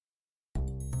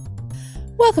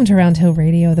Welcome to Round Hill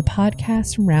Radio, the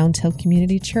podcast from Round Hill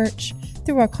Community Church.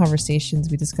 Through our conversations,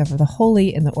 we discover the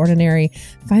holy and the ordinary,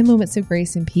 find moments of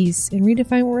grace and peace, and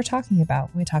redefine what we're talking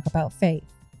about when we talk about faith.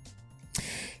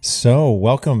 So,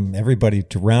 welcome everybody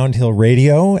to Round Hill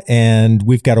Radio, and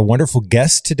we've got a wonderful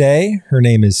guest today. Her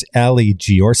name is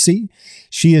Ghiorse.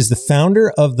 She is the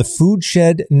founder of the Food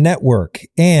Shed Network,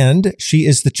 and she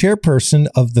is the chairperson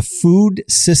of the food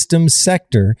systems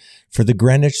sector for the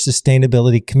Greenwich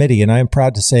Sustainability Committee. And I am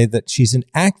proud to say that she's an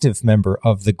active member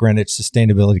of the Greenwich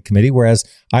Sustainability Committee, whereas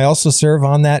I also serve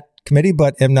on that committee,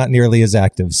 but am not nearly as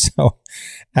active. So,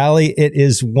 Allie, it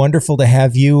is wonderful to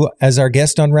have you as our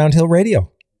guest on Round Hill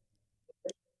Radio.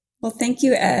 Well, thank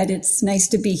you, Ed. It's nice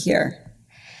to be here.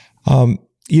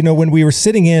 When we were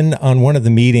sitting in on one of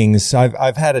the meetings,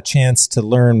 I've had a chance to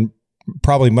learn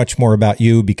probably much more about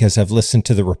you because I've listened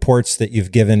to the reports that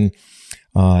you've given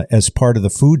as part of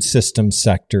the food systems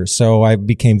sector. So I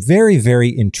became very, very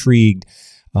intrigued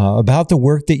about the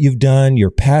work that you've done,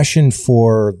 your passion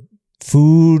for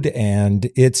food, and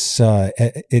its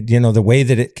the way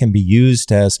that it can be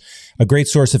used as a great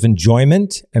source of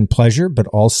enjoyment and pleasure, but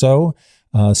also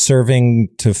serving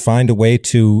to find a way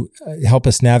to help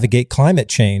us navigate climate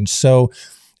change. So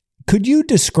could you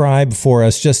describe for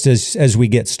us, just as we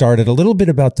get started, a little bit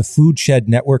about the Food Shed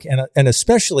Network, and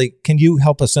especially, can you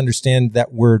help us understand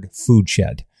that word food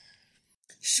shed?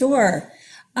 Sure.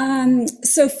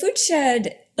 So Food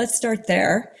Shed, let's start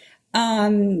there.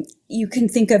 You can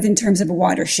think of in terms of a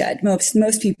watershed.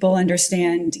 Most people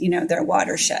understand, their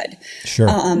watershed. Sure.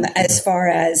 As far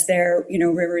as their,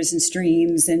 rivers and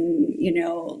streams and,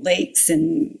 lakes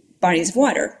and bodies of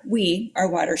water. Our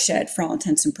watershed, for all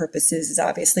intents and purposes, is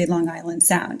obviously Long Island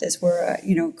Sound, as we're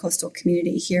a, coastal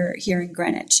community here in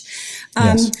Greenwich.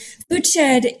 Yes. Food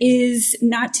Shed is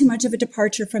not too much of a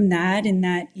departure from that, in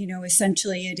that,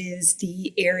 essentially it is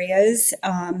the areas,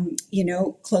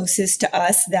 closest to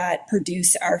us that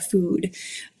produce our food.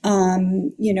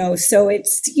 So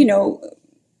it's,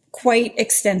 quite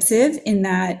extensive in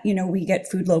that, we get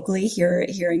food locally here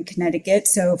in Connecticut.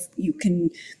 So if you can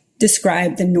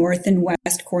describe the north and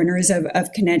west corners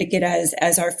of Connecticut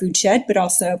as our food shed, but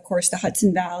also, of course, the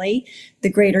Hudson Valley, the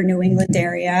greater New England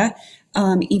area,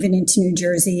 even into New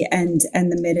Jersey and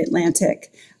the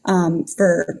Mid-Atlantic,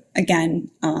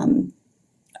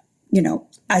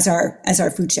 as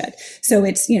our food shed. So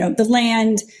it's, the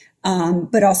land,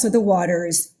 but also the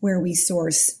waters where we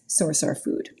source our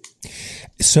food.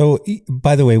 So,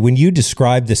 by the way, when you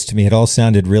described this to me, it all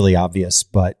sounded really obvious,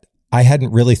 but I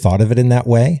hadn't really thought of it in that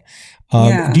way.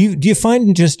 Yeah. Do you find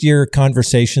in just your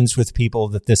conversations with people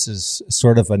that this is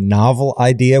sort of a novel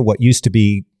idea? What used to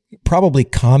be probably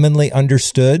commonly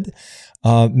understood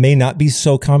may not be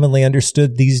so commonly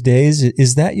understood these days.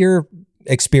 Is that your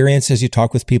experience as you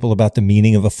talk with people about the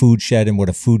meaning of a food shed and what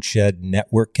a food shed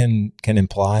network can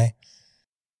imply?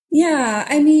 Yeah,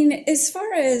 I mean, as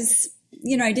far as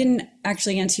I didn't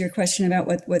actually answer your question about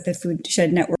what the Food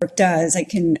Shed Network does. I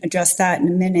can address that in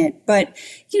a minute. But,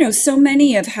 so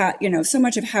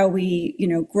much of how we,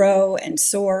 grow and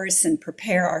source and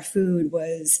prepare our food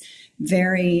was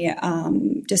very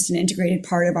just an integrated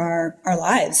part of our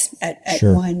lives at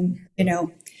Sure. one,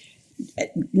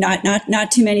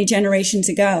 not too many generations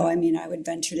ago. I mean, I would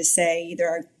venture to say either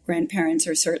our grandparents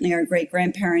or certainly our great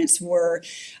grandparents were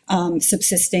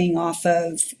subsisting off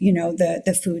of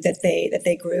the food that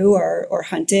they grew or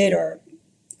hunted or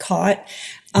caught,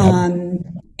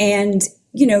 and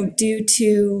due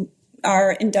to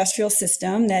our industrial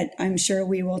system that I'm sure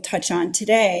we will touch on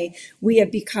today, we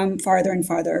have become farther and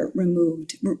farther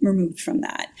removed from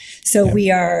that. So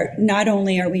we are not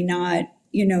only are we not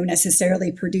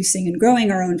necessarily producing and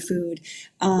growing our own food,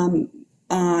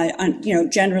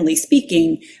 generally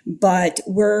speaking, but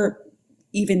we're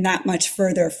even that much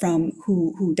further from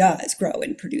who does grow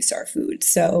and produce our food.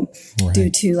 So Right. Due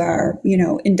to our,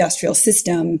 industrial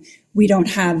system, we don't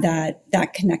have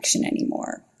that connection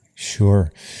anymore.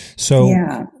 Sure. So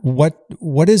Yeah.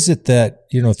 what is it that,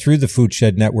 through the Food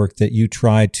Shed Network that you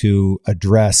try to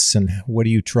address, and what do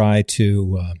you try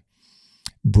to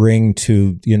bring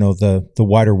to, the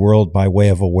wider world by way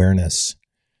of awareness?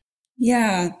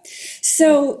 Yeah.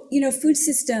 So, food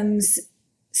systems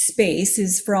space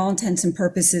is, for all intents and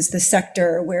purposes, the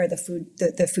sector where the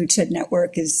Food Shed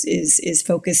Network is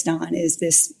focused on, is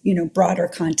this, broader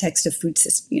context of food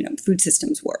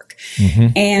systems work. Mm-hmm.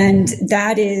 And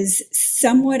that is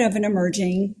somewhat of an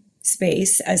emerging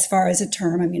space as far as a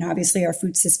term. I mean, obviously our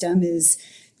food system is,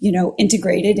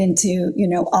 integrated into,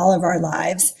 all of our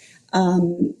lives.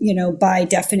 By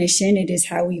definition, it is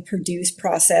how we produce,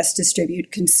 process,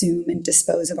 distribute, consume, and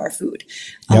dispose of our food,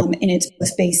 in its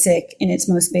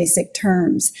most basic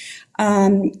terms.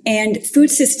 And food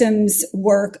systems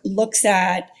work looks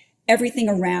at everything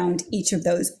around each of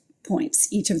those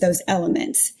points, each of those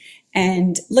elements,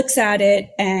 and looks at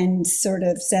it and sort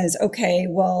of says, okay,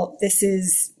 well, this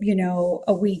is,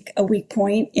 a weak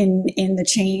point in the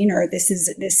chain, or this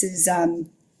is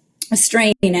a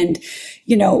strain. And,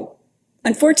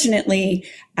 unfortunately,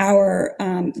 our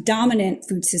dominant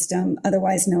food system,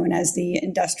 otherwise known as the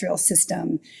industrial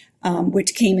system,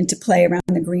 which came into play around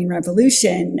the Green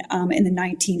Revolution in the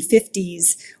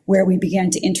 1950s, where we began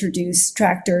to introduce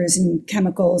tractors and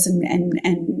chemicals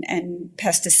and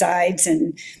pesticides,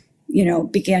 and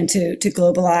began to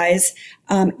globalize.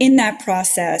 In that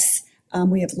process,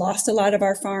 we have lost a lot of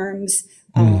our farms.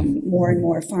 More and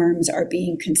more farms are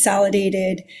being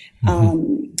consolidated,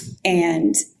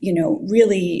 and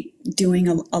really doing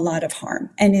a lot of harm,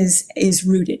 and is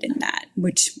rooted in that,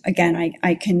 which again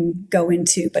I can go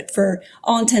into. But for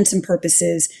all intents and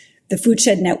purposes, the Food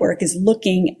Shed Network is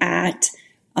looking at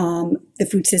the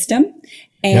food system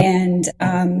and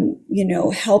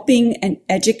helping and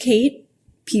educate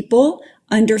people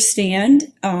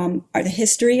understand the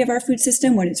history of our food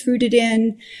system, what it's rooted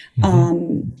in.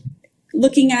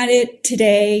 Looking at it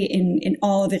today in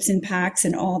all of its impacts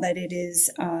and all that it is,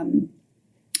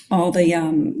 all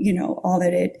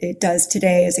that it does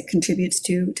today as it contributes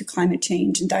to climate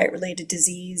change and diet related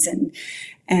disease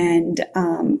and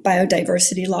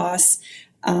biodiversity loss,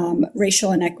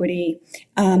 racial inequity,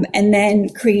 and then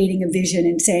creating a vision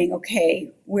and saying, okay,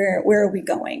 where are we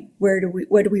going? Where do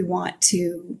we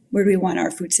want our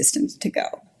food systems to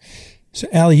go? So,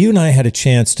 Allie, you and I had a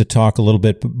chance to talk a little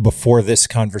bit before this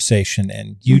conversation,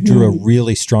 and you drew a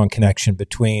really strong connection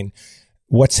between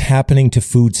what's happening to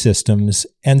food systems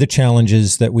and the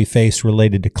challenges that we face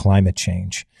related to climate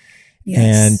change. Yes.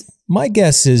 And my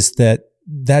guess is that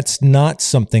that's not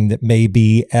something that may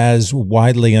be as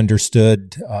widely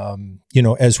understood,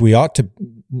 as we ought to,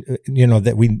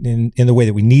 that we, in the way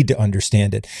that we need to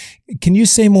understand it. Can you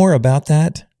say more about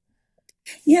that?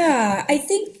 Yeah, I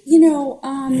think,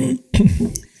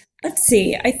 let's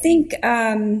see. I think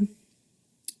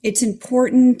it's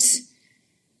important.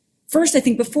 First, I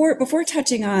think before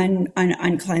touching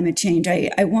on climate change,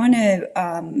 I want to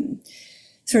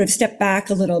sort of step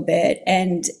back a little bit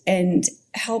and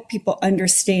help people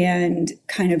understand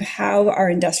kind of how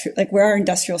where our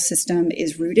industrial system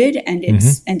is rooted and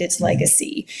its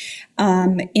legacy.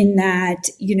 In that,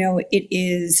 it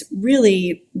is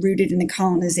really rooted in the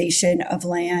colonization of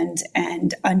land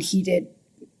and unheeded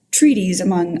treaties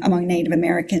among Native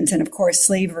Americans, and of course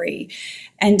slavery.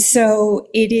 And so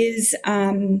it is,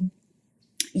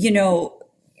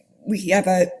 we have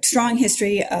a strong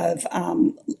history of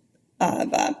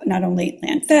not only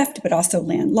land theft, but also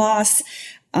land loss,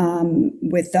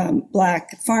 with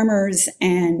Black farmers.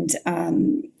 And,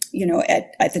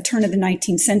 at the turn of the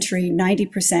 19th century,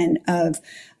 90% of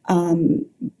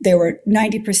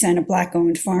Black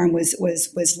owned farm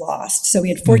was lost. So we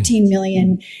had 14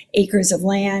 million acres of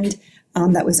land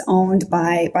that was owned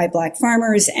by Black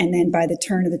farmers. And then by the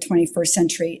turn of the 21st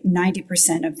century,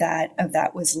 90% of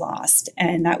that was lost.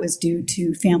 And that was due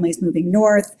to families moving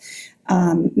north,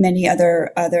 many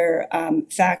other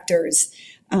factors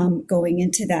going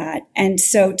into that. And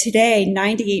so today,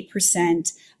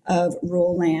 98% of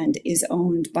rural land is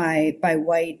owned by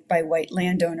white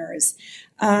landowners.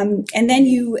 And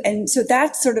so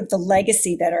that's sort of the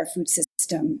legacy that our food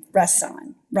system rests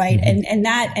on, right?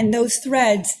 And those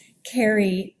threads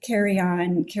carry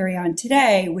on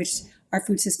today, which our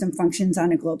food system functions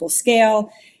on a global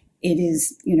scale. It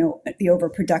is, the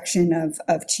overproduction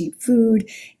of cheap food,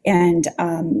 and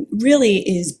really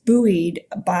is buoyed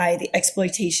by the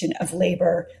exploitation of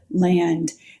labor,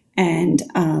 land, and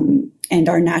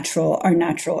our natural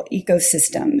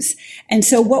ecosystems. And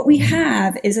so what we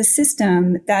have is a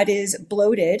system that is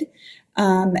bloated,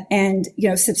 and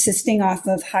subsisting off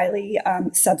of highly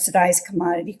subsidized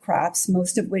commodity crops,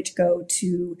 most of which go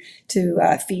to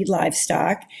feed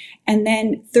livestock, and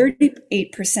then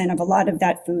 38% of a lot of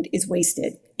that food is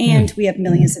wasted. And we have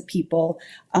millions of people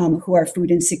who are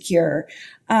food insecure.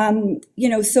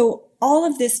 So all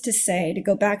of this to say, to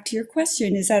go back to your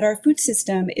question, is that our food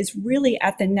system is really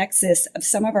at the nexus of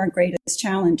some of our greatest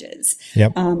challenges: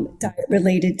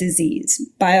 diet-related disease,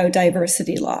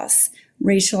 biodiversity loss,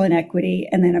 racial inequity,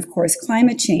 and then, of course,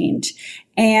 climate change.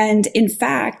 And in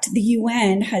fact, the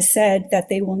UN has said that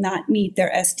they will not meet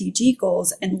their SDG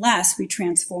goals unless we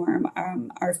transform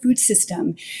our food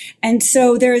system. And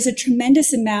so there is a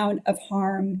tremendous amount of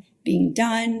harm being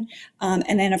done.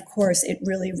 And then, of course, it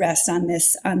really rests on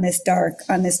this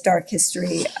dark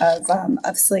history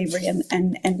of slavery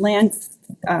and land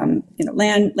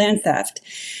theft.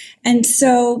 And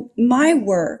so my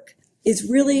work is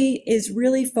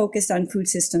really focused on food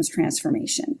systems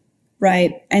transformation,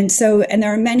 right? And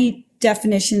there are many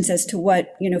definitions as to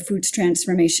what, foods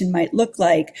transformation might look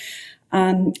like.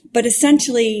 But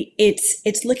essentially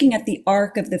it's looking at the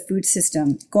arc of the food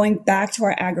system, going back to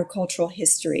our agricultural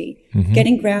history,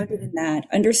 getting grounded in that,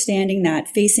 understanding that,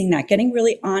 facing that, getting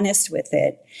really honest with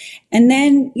it. And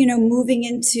then, moving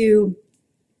into,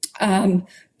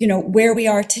 where we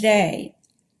are today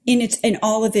in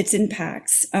all of its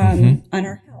impacts, on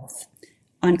our health,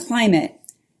 on climate.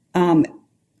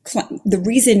 The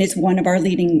reason it's one of our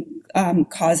leading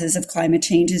causes of climate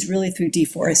change is really through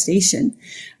deforestation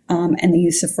and the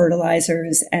use of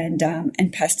fertilizers and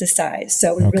pesticides.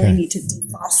 So we really need to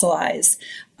defossilize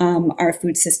our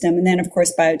food system. And then, of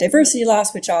course, biodiversity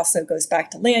loss, which also goes back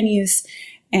to land use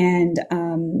and,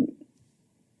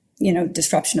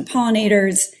 disruption of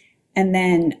pollinators. And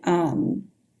then,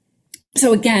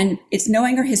 so again, it's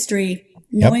knowing our history,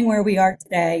 knowing where we are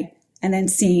today, and then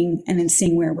seeing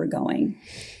where we're going.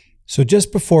 So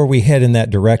just before we head in that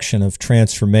direction of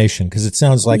transformation, because it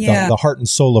sounds like the heart and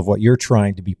soul of what you're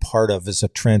trying to be part of is a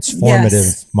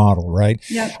transformative model, right?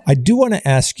 Yep. I do want to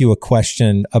ask you a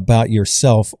question about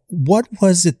yourself. What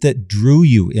was it that drew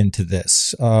you into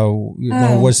this?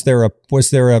 Was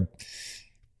there a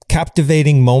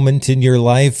captivating moment in your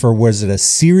life, or was it a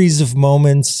series of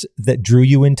moments that drew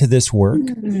you into this work?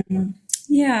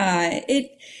 Yeah,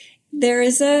 there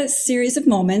is a series of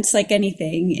moments, like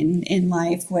anything in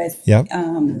life with,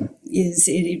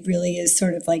 it really is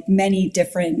sort of like many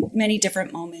different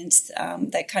moments,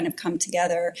 that kind of come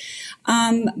together.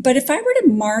 But if I were to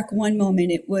mark one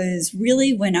moment, it was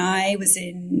really when I was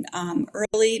in,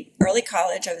 early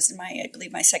college. I was in I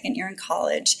believe my second year in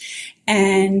college,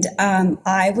 and,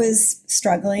 I was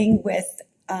struggling with,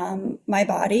 my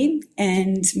body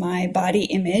and my body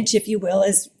image, if you will,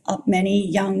 as many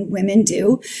young women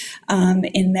do,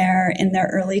 in their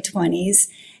early 20s.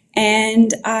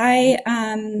 And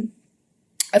a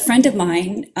friend of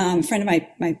mine,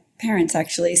 my parents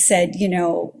actually said,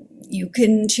 you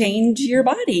can change your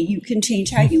body. You can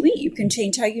change how you eat. You can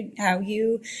change how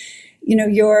you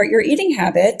your eating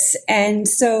habits. And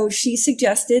so she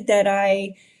suggested that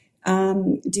I,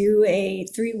 do a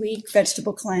 3-week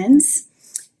vegetable cleanse.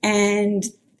 And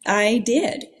I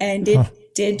did, and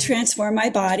it did transform my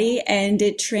body, and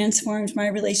it transformed my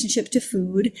relationship to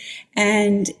food.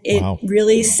 And it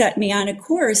really set me on a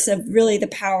course of really the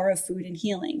power of food and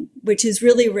healing, which is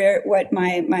really what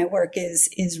my work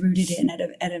is rooted in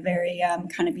at a very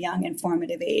kind of young and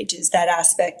formative age, is that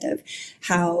aspect of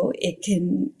how it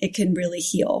can really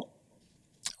heal.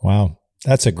 Wow.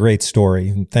 That's a great story.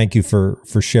 And thank you for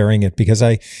sharing it, because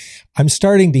I'm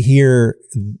starting to hear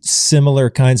similar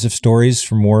kinds of stories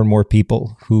from more and more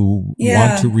people who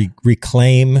want to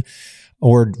reclaim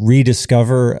or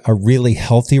rediscover a really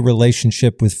healthy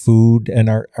relationship with food and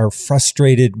are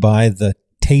frustrated by the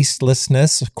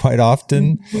tastelessness quite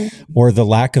often, or the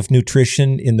lack of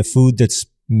nutrition in the food that's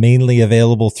mainly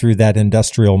available through that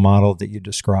industrial model that you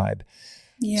describe.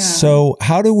 Yeah. So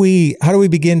how do we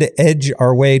begin to edge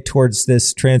our way towards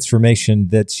this transformation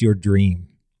that's your dream?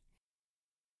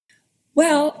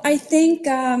 Well, I think,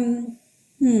 how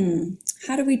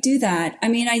do we do that? I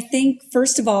mean, I think,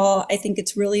 first of all, I think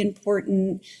it's really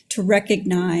important to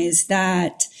recognize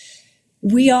that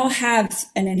we all have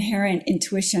an inherent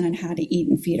intuition on how to eat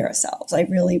and feed ourselves. I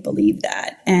really believe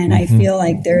that. And I feel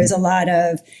like there is a lot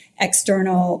of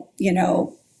external,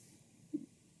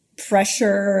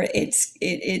 pressure.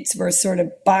 We're sort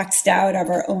of boxed out of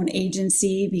our own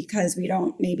agency because we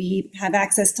don't maybe have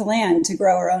access to land to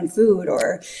grow our own food,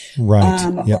 or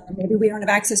or maybe we don't have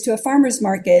access to a farmer's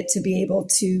market to be able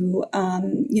to,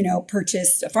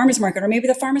 purchase a farmer's market, or maybe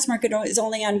the farmer's market is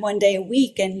only on one day a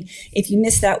week. And if you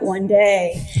miss that one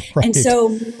day, and so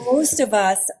most of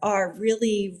us are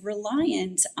really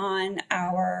reliant on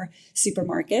our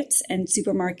supermarkets, and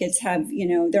supermarkets have,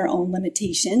 their own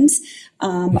limitations,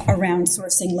 around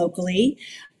sourcing locally.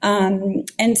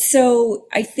 And so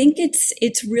I think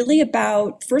it's really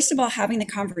about, first of all, having the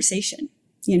conversation,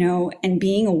 and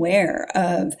being aware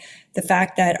of the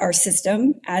fact that our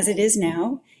system, as it is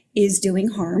now, is doing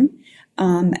harm,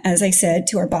 as I said,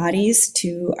 to our bodies,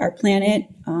 to our planet,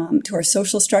 to our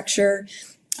social structure,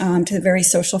 to the very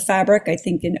social fabric, I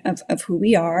think, of who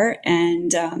we are.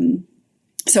 And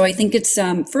so I think it's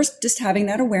first just having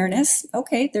that awareness.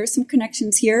 Okay, there's some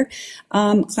connections here.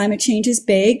 Climate change is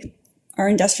big. our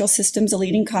industrial system's a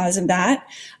leading cause of that.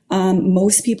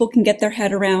 Most people can get their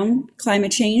head around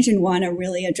climate change and want to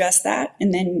really address that.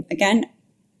 And then again,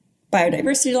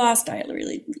 biodiversity loss,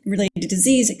 related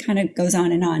disease, it kind of goes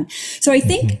on and on. So I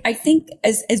think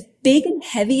as big and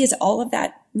heavy as all of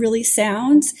that really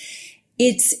sounds,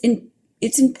 it's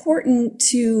important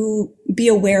to be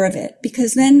aware of it,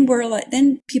 because then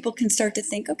then people can start to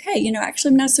think, okay,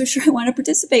 actually I'm not so sure I want to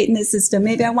participate in this system.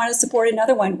 Maybe I want to support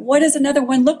another one. What does another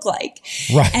one look like?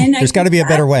 Right. And there's got to be a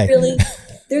better way.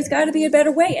 There's got to be a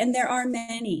better way. And there are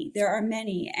many.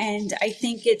 And I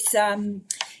think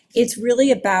it's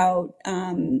really about,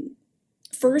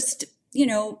 first,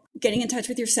 getting in touch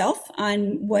with yourself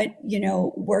on what,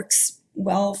 works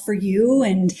well for you.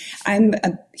 And I'm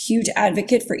a huge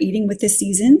advocate for eating with the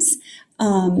seasons,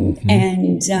 and,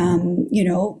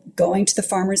 going to the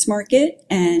farmer's market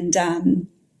and,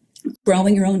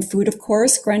 growing your own food. Of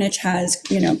course, Greenwich has,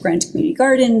 Greenwich Community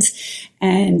Gardens.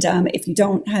 And, if you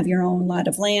don't have your own lot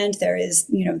of land, there is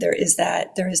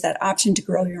that option to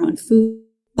grow your own food.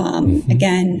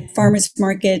 Again, farmers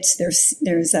markets, there's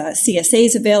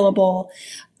CSAs available.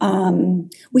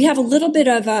 We have a little bit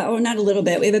of, not a little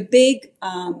bit, we have a big,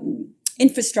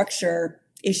 infrastructure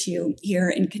issue here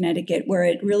in Connecticut, where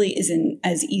it really isn't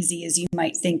as easy as you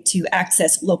might think to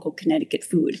access local Connecticut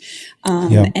food.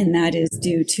 And that is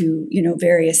due to,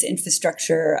 various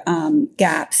infrastructure,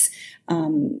 gaps.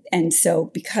 And so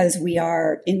because we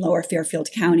are in Lower Fairfield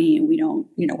County and we don't,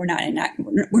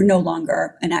 we're no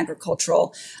longer an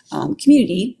agricultural,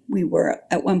 community. We were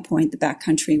at one point, the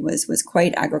backcountry was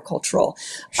quite agricultural.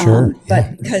 Sure.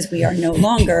 But because we are no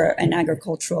longer an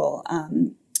agricultural,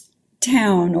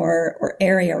 town or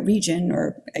area or region,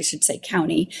 or I should say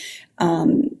county,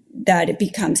 that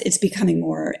it's becoming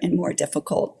more and more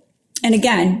difficult. And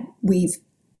again, we've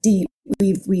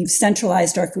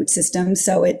centralized our food system.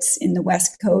 So it's in the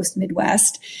West Coast,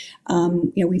 Midwest.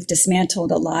 We've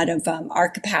dismantled a lot of, our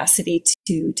capacity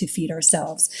to feed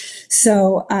ourselves.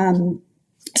 So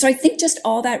I think just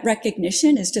all that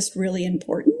recognition is just really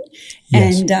important.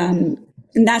 Yes.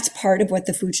 And that's part of what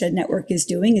the Food Shed Network is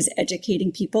doing, is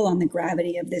educating people on the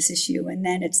gravity of this issue. And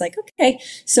then it's like, okay,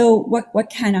 so what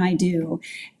can I do?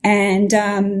 And,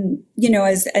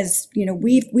 as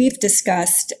we've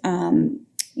discussed, the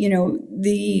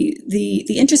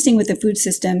interesting with the food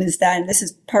system is that, and this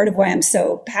is part of why I'm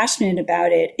so passionate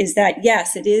about it, is that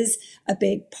yes, it is a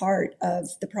big part of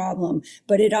the problem,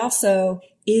 but it also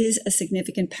is a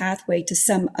significant pathway to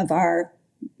some of our,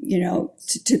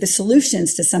 to the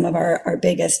solutions to some of our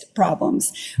biggest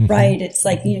problems, right? It's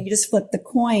like, you just flip the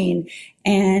coin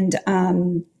and,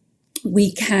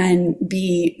 we can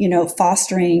be,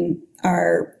 fostering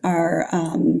our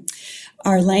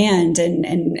land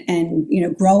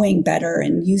and growing better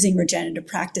and using regenerative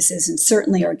practices and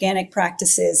certainly organic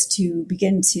practices to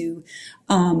begin to,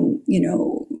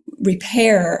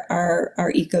 repair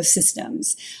our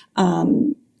ecosystems.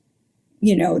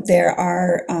 There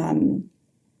are,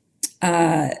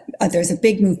 there's a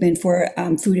big movement for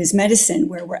food as medicine,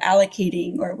 where we're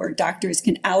allocating, or where doctors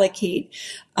can allocate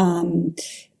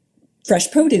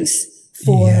fresh produce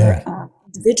for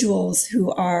individuals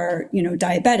who are,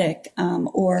 diabetic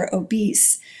or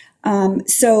obese.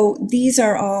 So these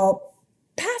are all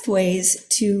pathways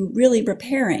to really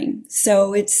repairing.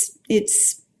 So it's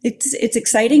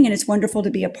exciting and it's wonderful to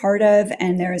be a part of.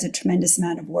 And there is a tremendous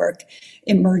amount of work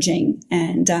emerging,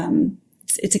 and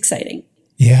it's exciting.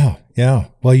 Yeah. Yeah.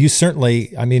 Well, you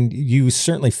certainly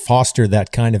foster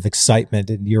that kind of excitement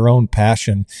and your own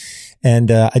passion.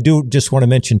 And I do just want to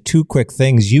mention two quick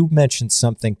things. You mentioned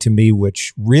something to me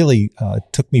which really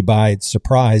took me by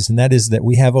surprise, and that is that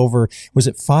we have over, was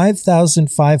it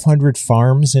 5,500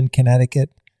 farms in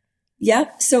Connecticut?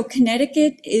 Yep. So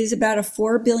Connecticut is about a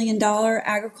 $4 billion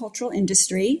agricultural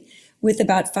industry, with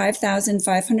about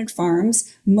 5,500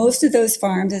 farms. Most of those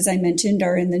farms, as I mentioned,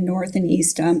 are in the north and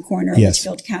east corner of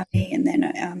Litchfield County, and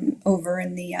then over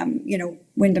in the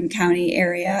Windham County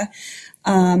area.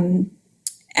 And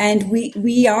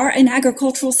we are an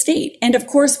agricultural state. And of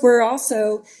course, we're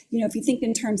also, if you think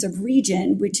in terms of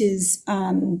region, which is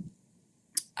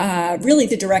really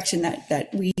the direction that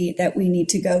we need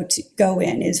to go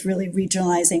in, is really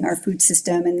regionalizing our food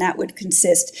system, and that would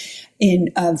consist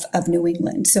of New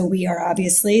England. So we are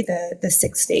obviously the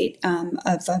sixth state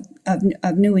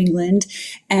of New England,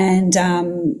 and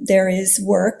there is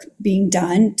work being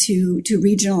done to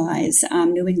regionalize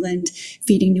New England.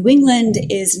 Feeding New England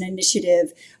is an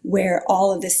initiative where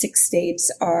all of the 6 states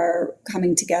are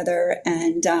coming together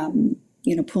and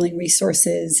pooling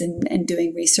resources and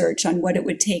doing research on what it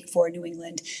would take for New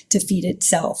England to feed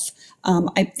itself.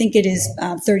 I think it is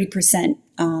 30%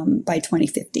 by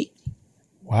 2050.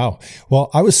 Wow. Well,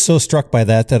 I was so struck by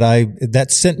that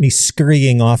sent me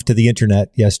scurrying off to the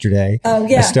internet yesterday. Oh,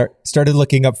 yeah. I started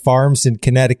looking up farms in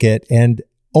Connecticut, and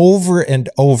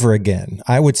over again,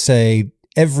 I would say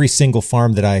every single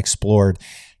farm that I explored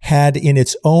had in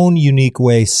its own unique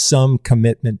way some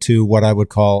commitment to what I would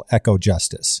call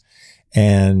eco-justice.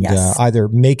 And Yes. Either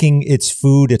making its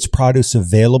food, its produce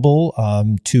available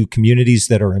to communities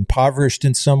that are impoverished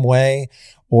in some way,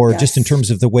 or just in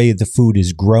terms of the way the food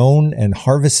is grown and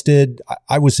harvested.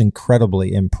 I was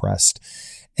incredibly impressed.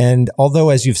 And although,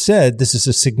 as you've said, this is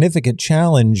a significant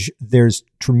challenge, there's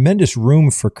tremendous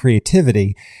room for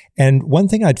creativity. And one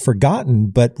thing I'd forgotten,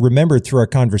 but remembered through our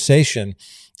conversation,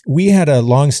 we had a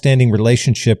longstanding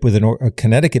relationship with a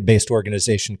Connecticut-based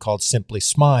organization called Simply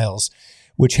Smiles,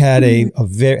 which had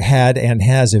had and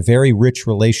has a very rich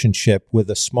relationship with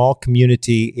a small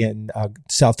community in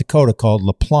South Dakota called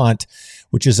La Plante,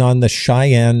 which is on the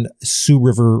Cheyenne Sioux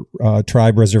River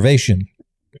Tribe Reservation.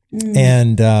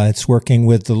 And it's working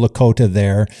with the Lakota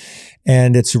there.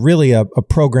 And it's really a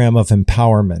program of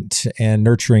empowerment and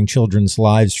nurturing children's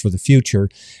lives for the future.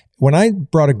 When I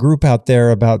brought a group out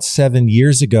there about 7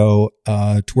 years ago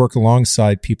to work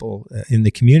alongside people in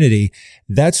the community,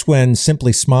 that's when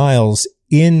Simply Smiles,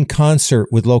 in concert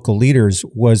with local leaders,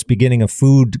 was beginning a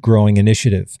food growing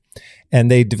initiative. And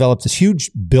they developed this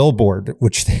huge billboard,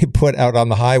 which they put out on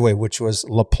the highway, which was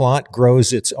La Plante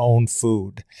grows its own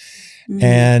food.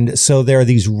 And so there are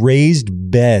these raised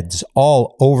beds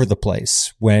all over the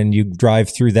place when you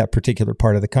drive through that particular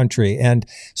part of the country. And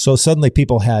so suddenly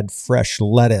people had fresh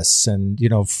lettuce and,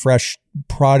 fresh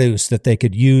produce that they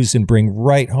could use and bring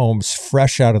right home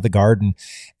fresh out of the garden.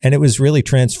 And it was really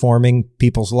transforming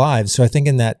people's lives. So I think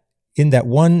in that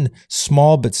one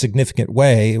small but significant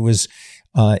way, it was,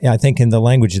 I think in the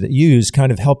language that you use,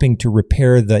 kind of helping to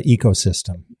repair the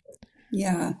ecosystem.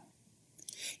 Yeah.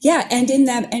 Yeah, and in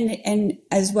that, and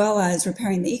as well as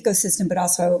repairing the ecosystem, but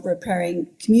also repairing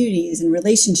communities and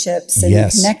relationships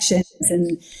and connections,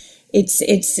 and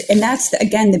and that's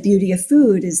again the beauty of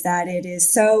food, is that it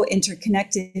is so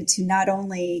interconnected to not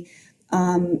only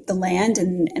the land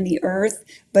and the earth,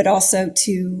 but also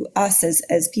to us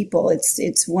as people.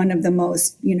 It's one of the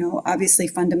most obviously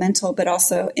fundamental, but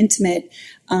also intimate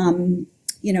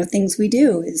things we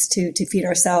do, is to feed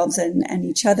ourselves and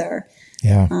each other.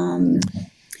 Yeah.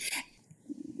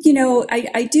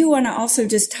 I do want to also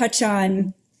just touch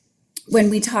on, when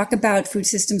we talk about food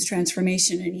systems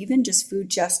transformation and even just food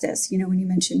justice, when you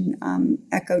mention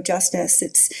eco justice,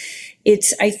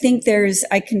 I think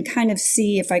I can kind of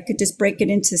see, if I could just break it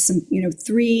into some,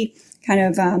 three kind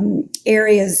of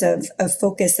areas of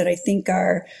focus that I think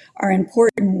are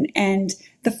important. And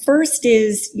the first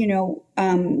is,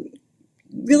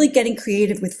 really getting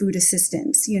creative with food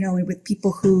assistance, with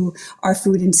people who are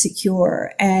food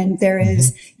insecure. And there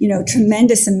is,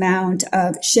 tremendous amount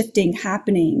of shifting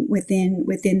happening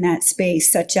within that space,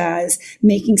 such as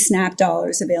making SNAP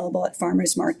dollars available at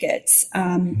farmers markets.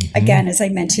 Again, as I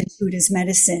mentioned, food is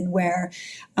medicine, where,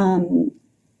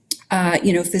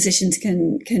 physicians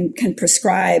can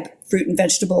prescribe fruit and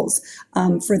vegetables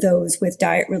for those with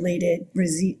diet-related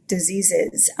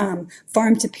diseases.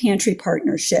 Farm to pantry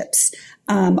partnerships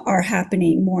are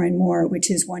happening more and more,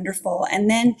 which is wonderful. And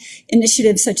then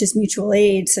initiatives such as mutual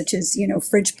aid, such as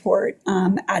Fridgeport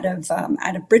out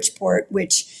of Bridgeport,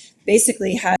 which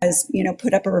basically has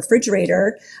put up a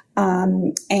refrigerator,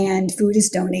 and food is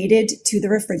donated to the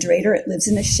refrigerator. It lives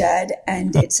in a shed,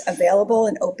 and it's available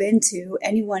and open to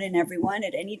anyone and everyone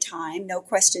at any time, no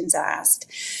questions asked.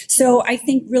 So I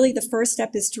think really the first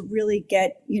step is to really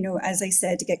get, as I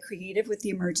said, to get creative with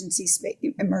the emergency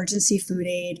food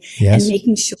aid, and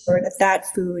making sure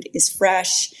that food is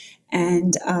fresh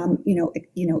and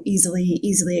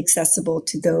easily accessible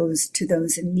to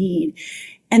those in need.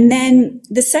 And then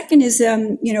the second is,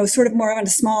 sort of more on a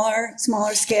smaller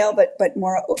scale, but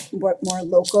more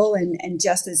local and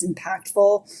just as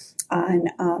impactful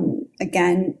on,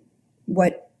 again,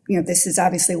 what, this is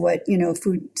obviously what,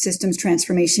 food systems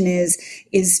transformation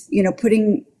is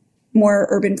putting more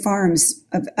urban farms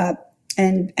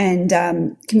and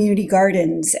community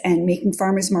gardens, and making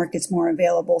farmers markets more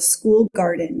available, school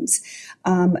gardens,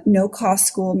 no cost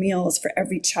school meals for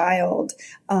every child,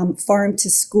 farm to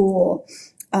school.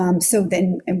 So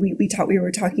then, and we were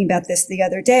talking about this the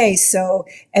other day. So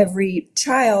every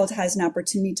child has an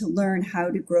opportunity to learn how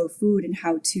to grow food and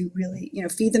how to really,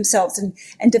 feed themselves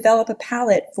and develop a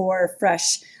palate for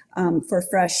fresh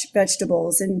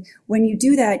vegetables. And when you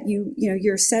do that,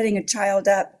 you're setting a child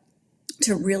up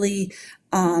to really,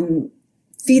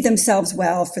 feed themselves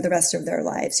well for the rest of their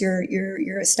lives.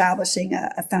 You're establishing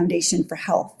a foundation for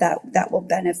health that will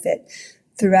benefit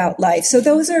throughout life. So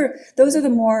those are the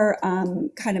more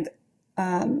kind of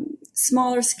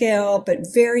smaller scale,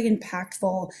 but very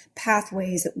impactful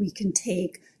pathways that we can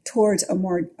take towards a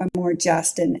more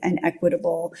just and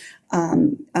equitable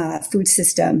food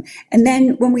system. And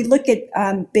then when we look at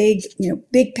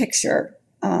big picture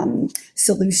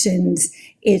solutions,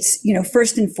 it's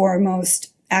first and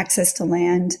foremost access to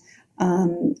land.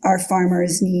 Our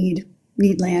farmers need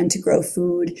land to grow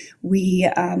food. We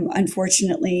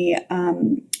unfortunately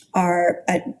are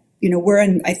at we're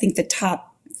in, I think, the top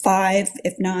 5,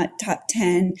 if not top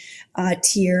 10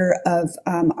 tier of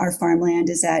our farmland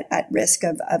is at risk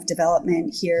of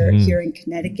development here in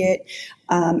Connecticut.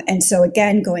 And so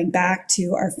again, going back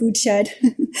to our food shed,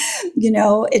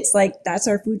 it's like, that's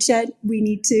our food shed. We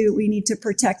need to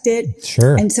protect it.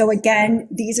 Sure. And so again,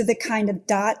 these are the kind of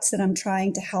dots that I'm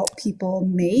trying to help people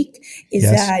make is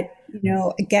that,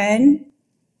 again,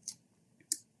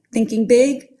 thinking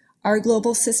big, our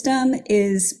global system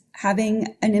is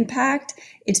having an impact.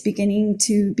 It's beginning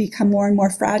to become more and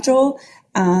more fragile,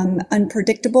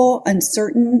 unpredictable,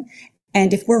 uncertain.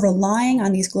 And if we're relying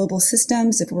on these global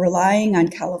systems, if we're relying on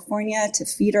California to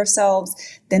feed ourselves,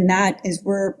 then that is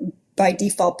we're by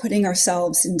default putting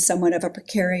ourselves in somewhat of a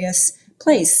precarious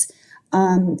place.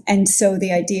 And so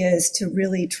the idea is to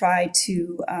really try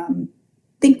to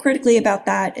think critically about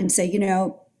that and say,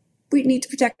 we need to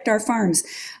protect our farms.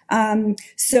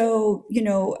 So,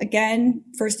 again,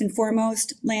 first and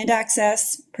foremost, land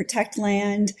access, protect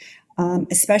land,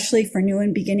 especially for new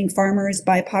and beginning farmers,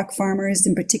 BIPOC farmers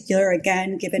in particular,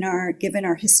 again, given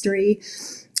our history.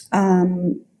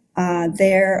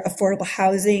 Their affordable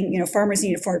housing, farmers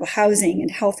need affordable housing and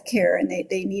healthcare, and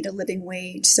they need a living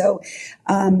wage. So,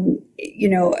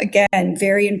 again,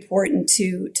 very important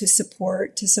to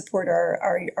support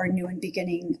our new and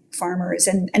beginning farmers.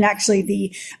 And actually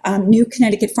the New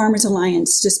Connecticut Farmers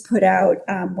Alliance just put out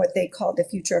what they call the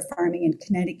Future of Farming in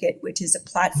Connecticut, which is a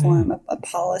platform, a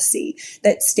policy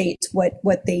that states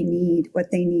what they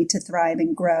need to thrive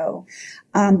and grow.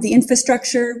 The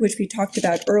infrastructure, which we talked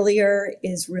about earlier,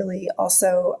 is really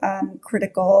also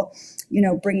critical.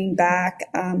 Bringing back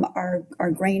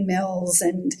our grain mills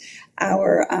and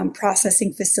our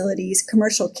processing facilities,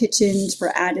 commercial kitchens for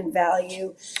added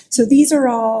value. So these are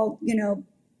all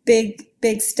big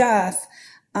stuff.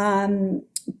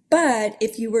 But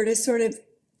if you were to sort of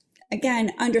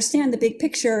again understand the big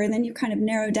picture, and then you kind of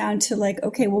narrow down to like,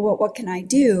 okay, well, what can I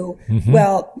do? Mm-hmm.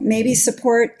 Well, maybe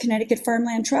support Connecticut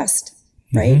Farmland Trust.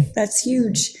 Right? Mm-hmm. That's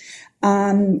huge.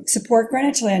 Support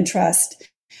Greenwich Land Trust.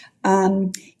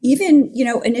 Even,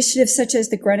 initiatives such as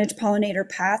the Greenwich Pollinator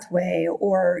Pathway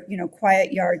or,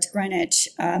 Quiet Yards Greenwich.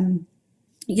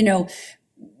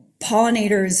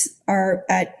 Pollinators are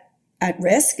at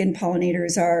risk, and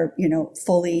pollinators are,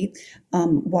 fully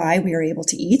why we are able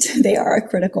to eat. They are a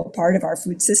critical part of our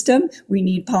food system. We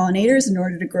need pollinators in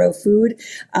order to grow food.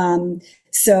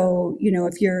 So,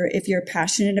 if you're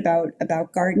passionate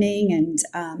about gardening and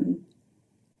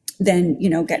then,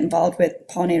 get involved with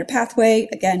Pollinator Pathway,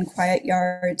 again, Quiet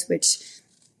Yards, which,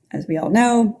 as we all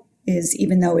know, is,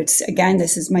 even though it's, again,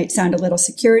 might sound a little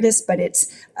circuitous, but it's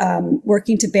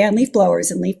working to ban leaf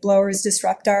blowers, and leaf blowers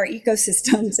disrupt our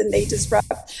ecosystems, and they disrupt,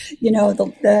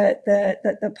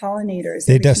 the pollinators.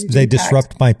 They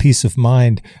disrupt my peace of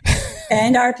mind.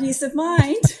 And our peace of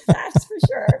mind, that's for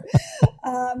sure.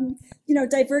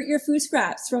 Divert your food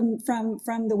scraps from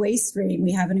the waste stream.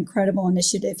 We have an incredible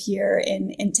initiative here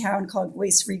in town called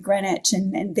Waste Free Greenwich,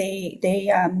 and they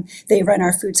run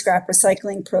our food scrap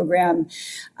recycling program.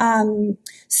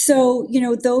 So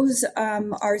those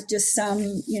are just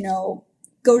some,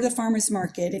 go to the farmer's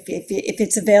market if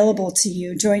it's available to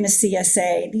you. Join a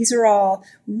CSA. These are all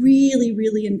really,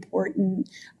 really important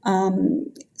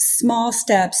small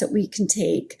steps that we can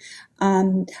take.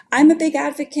 I'm a big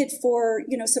advocate for,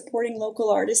 supporting local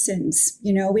artisans.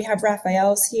 We have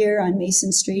Raphael's here on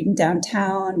Mason Street in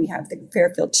downtown. We have the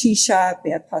Fairfield Cheese Shop. We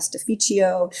have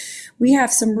Pastificio. We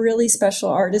have some really special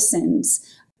artisans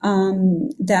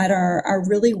that are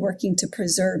really working to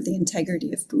preserve the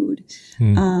integrity of food.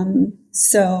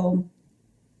 So,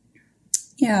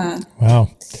 yeah.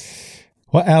 Wow.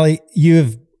 Well, Allie, you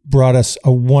have brought us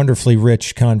a wonderfully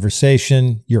rich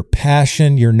conversation, your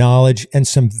passion, your knowledge, and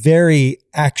some very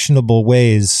actionable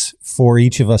ways for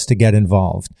each of us to get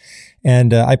involved.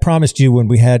 And I promised you when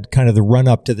we had kind of the run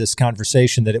up to this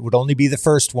conversation that it would only be the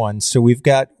first one. So we've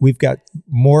got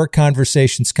more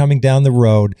conversations coming down the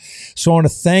road. So I want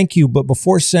to thank you. But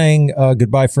before saying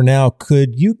goodbye for now,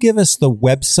 could you give us the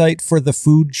website for the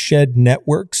Food Shed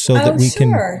Network so that we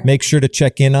can make sure to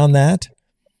check in on that?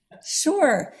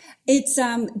 Sure. It's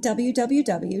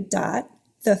www.foodshednetwork.org.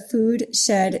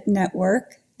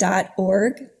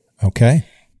 thefoodshed.network.org. Okay.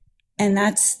 And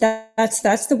that's the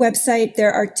website.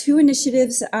 There are two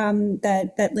initiatives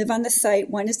that live on the site.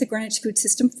 One is the Greenwich Food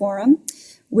System Forum,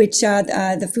 which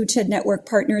the Food Shed Network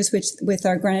partners with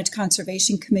our Greenwich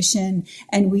Conservation Commission,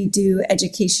 and we do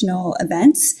educational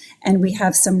events. And we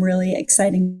have some really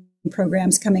exciting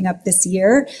programs coming up this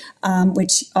year,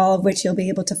 all of which you'll be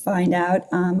able to find out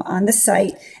on the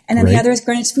site. And then the other is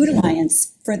Greenwich Food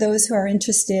Alliance for those who are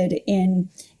interested in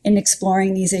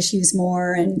exploring these issues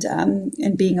more and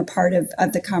being a part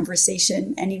of the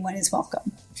conversation. Anyone is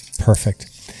welcome. Perfect.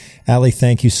 Allie,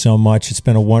 thank you so much. It's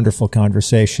been a wonderful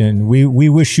conversation. We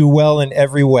wish you well in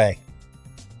every way.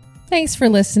 Thanks for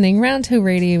listening. Roundhill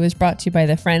Radio is brought to you by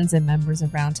the friends and members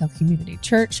of Roundhill Community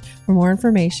Church. For more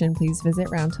information, please visit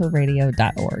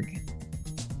roundhillradio.org.